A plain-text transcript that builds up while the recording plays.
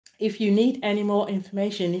if you need any more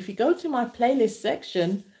information, if you go to my playlist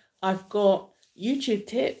section, I've got YouTube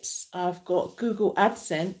tips, I've got Google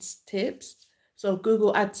AdSense tips. So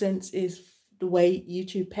Google AdSense is the way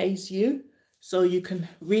YouTube pays you. So you can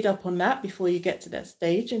read up on that before you get to that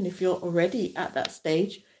stage. And if you're already at that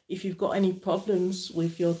stage, if you've got any problems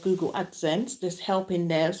with your Google AdSense, there's help in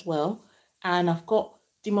there as well. And I've got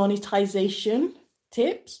demonetization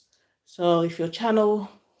tips. So if your channel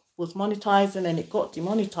was monetized and then it got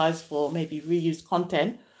demonetized for maybe reused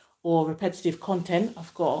content or repetitive content,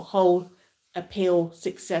 I've got a whole appeal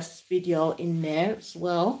success video in there as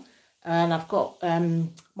well. And I've got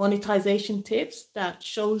monetization tips that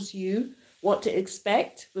shows you what to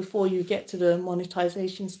expect before you get to the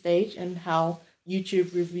monetization stage and how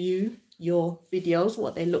YouTube review your videos,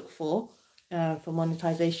 what they look for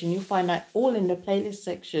monetization. You'll find that all in the playlist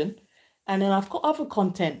section. And then I've got other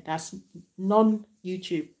content that's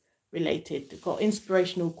non-YouTube related. I've got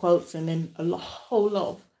inspirational quotes and then a whole lot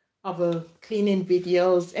of other cleaning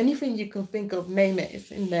videos, anything you can think of, name it,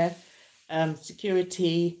 it's in there.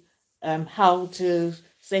 Security, how to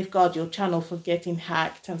safeguard your channel for getting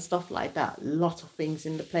hacked and stuff like that. A lot of things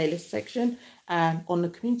in the playlist section and on the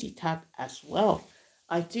community tab as well.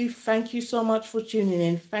 I do thank you so much for tuning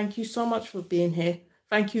in. Thank you so much for being here.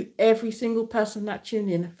 Thank you every single person that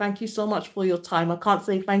tuned in. Thank you so much for your time. I can't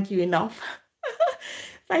say thank you enough.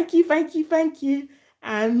 Thank you, thank you, thank you.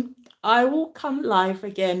 And I will come live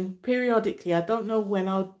again periodically. I don't know when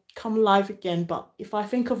I'll come live again, but if I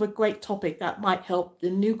think of a great topic that might help the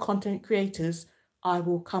new content creators, I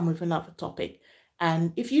will come with another topic.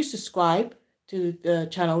 And if you subscribe to the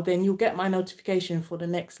channel, then you'll get my notification for the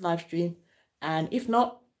next live stream. And if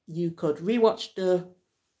not, you could rewatch the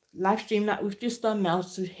live stream that we've just done now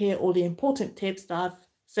to hear all the important tips that I've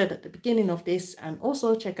said at the beginning of this, and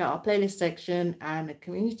also check out our playlist section and the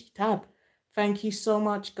community tab. Thank you so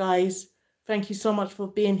much, guys. Thank you so much for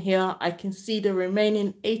being here. I can see the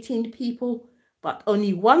remaining 18 people, but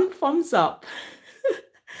only one thumbs up.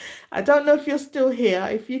 I don't know if you're still here.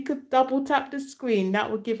 If you could double tap the screen, that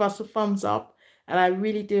would give us a thumbs up. And I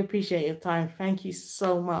really do appreciate your time. Thank you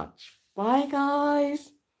so much. Bye,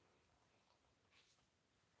 guys.